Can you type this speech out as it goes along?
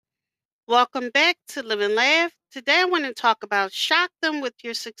Welcome back to Live and Laugh. Today I want to talk about shock them with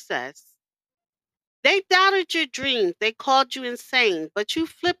your success. They doubted your dreams. They called you insane, but you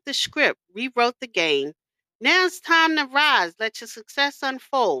flipped the script, rewrote the game. Now it's time to rise. Let your success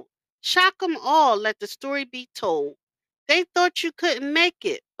unfold. Shock them all. Let the story be told. They thought you couldn't make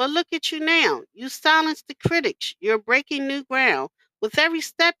it, but look at you now. You silenced the critics. You're breaking new ground. With every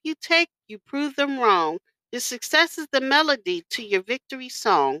step you take, you prove them wrong. Your success is the melody to your victory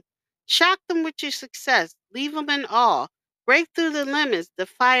song. Shock them with your success. Leave them in awe. Break through the limits.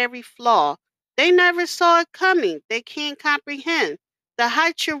 Defy every flaw. They never saw it coming. They can't comprehend the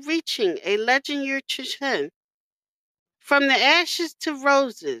heights you're reaching, a legend you're to ascend. From the ashes to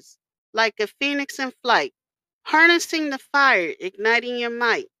roses, like a phoenix in flight, harnessing the fire, igniting your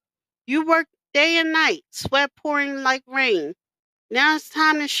might. You work day and night, sweat pouring like rain. Now it's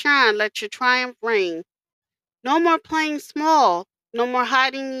time to shine, let your triumph reign. No more playing small, no more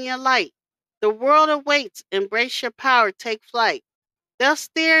hiding in your light. The world awaits, embrace your power, take flight. They'll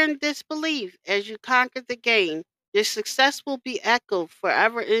stare in disbelief as you conquer the game. Your success will be echoed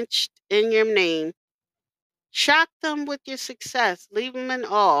forever etched in your name. Shock them with your success, leave them in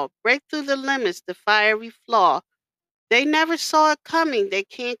awe. Break through the limits, defy every flaw. They never saw it coming, they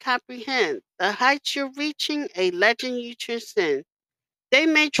can't comprehend. The heights you're reaching, a legend you transcend. They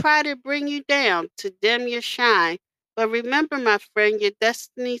may try to bring you down, to dim your shine. But remember, my friend, your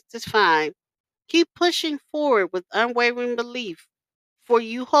destiny's defined. Keep pushing forward with unwavering belief, for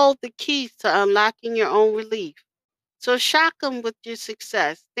you hold the keys to unlocking your own relief. So shock them with your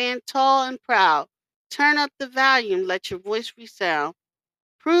success. Stand tall and proud. Turn up the volume, let your voice resound.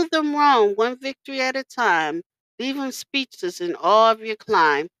 Prove them wrong, one victory at a time. Leave them speechless in awe of your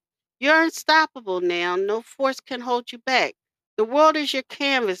climb. You're unstoppable now. No force can hold you back. The world is your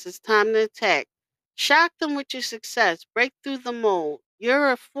canvas. It's time to attack. Shock them with your success. Break through the mold.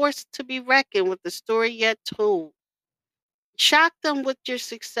 You're a force to be reckoned with, the story yet told. Shock them with your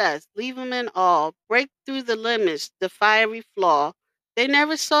success. Leave them in awe. Break through the limits. Defy every flaw. They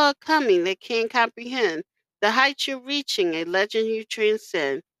never saw it coming. They can't comprehend the heights you're reaching, a legend you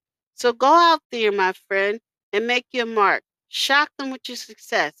transcend. So go out there, my friend, and make your mark. Shock them with your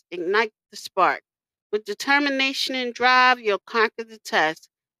success. Ignite the spark. With determination and drive, you'll conquer the test.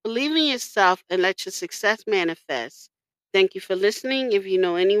 Believe in yourself and let your success manifest. Thank you for listening. If you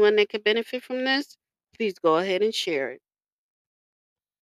know anyone that could benefit from this, please go ahead and share it.